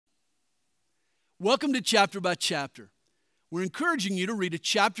Welcome to Chapter by Chapter. We're encouraging you to read a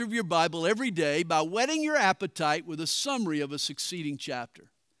chapter of your Bible every day by whetting your appetite with a summary of a succeeding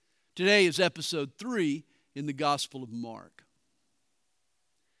chapter. Today is episode 3 in the Gospel of Mark.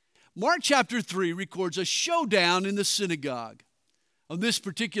 Mark chapter 3 records a showdown in the synagogue. On this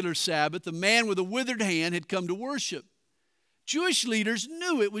particular Sabbath, a man with a withered hand had come to worship. Jewish leaders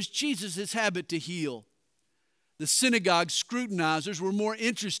knew it was Jesus' habit to heal. The synagogue scrutinizers were more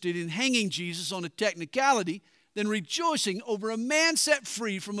interested in hanging Jesus on a technicality than rejoicing over a man set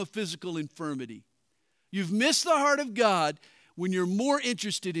free from a physical infirmity. You've missed the heart of God when you're more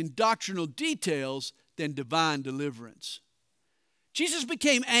interested in doctrinal details than divine deliverance. Jesus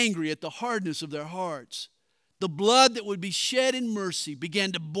became angry at the hardness of their hearts. The blood that would be shed in mercy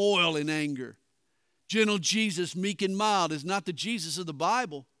began to boil in anger. Gentle Jesus, meek and mild, is not the Jesus of the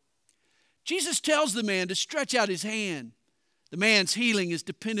Bible. Jesus tells the man to stretch out his hand. The man's healing is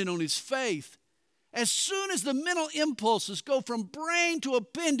dependent on his faith. As soon as the mental impulses go from brain to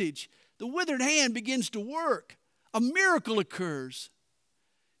appendage, the withered hand begins to work. A miracle occurs.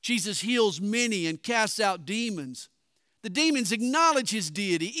 Jesus heals many and casts out demons. The demons acknowledge his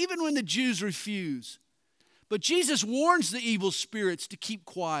deity, even when the Jews refuse. But Jesus warns the evil spirits to keep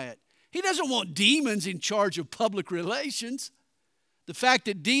quiet. He doesn't want demons in charge of public relations. The fact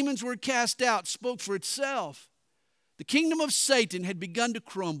that demons were cast out spoke for itself. The kingdom of Satan had begun to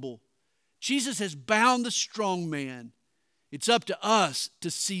crumble. Jesus has bound the strong man. It's up to us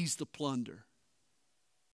to seize the plunder.